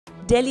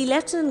Delhi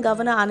Lieutenant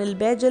Governor Anil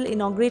Baijal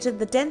inaugurated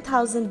the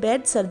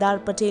 10,000-bed Sardar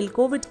Patel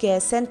Covid Care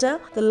Centre,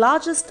 the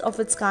largest of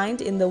its kind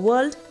in the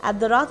world, at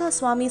the Radha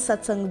Soami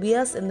Satsang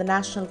Beas in the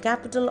national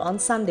capital on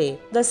Sunday.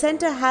 The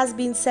centre has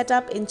been set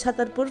up in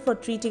Chhatarpur for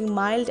treating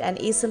mild and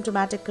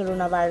asymptomatic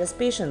coronavirus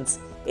patients.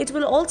 It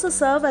will also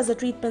serve as a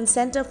treatment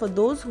centre for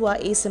those who are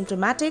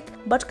asymptomatic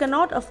but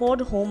cannot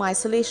afford home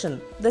isolation.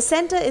 The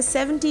centre is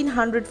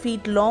 1,700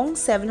 feet long,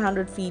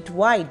 700 feet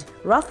wide,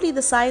 roughly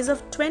the size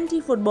of 20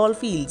 football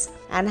fields,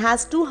 and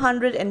has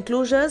 200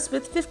 enclosures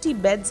with 50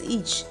 beds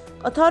each.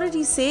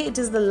 Authorities say it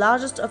is the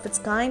largest of its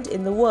kind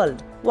in the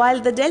world.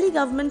 While the Delhi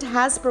government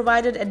has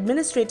provided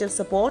administrative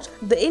support,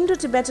 the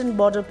Indo-Tibetan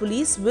Border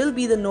Police will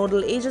be the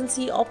nodal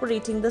agency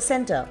operating the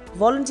centre.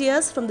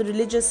 Volunteers from the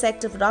religious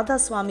sect of Radha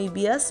Soami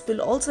Beas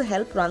will also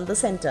help run the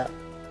centre.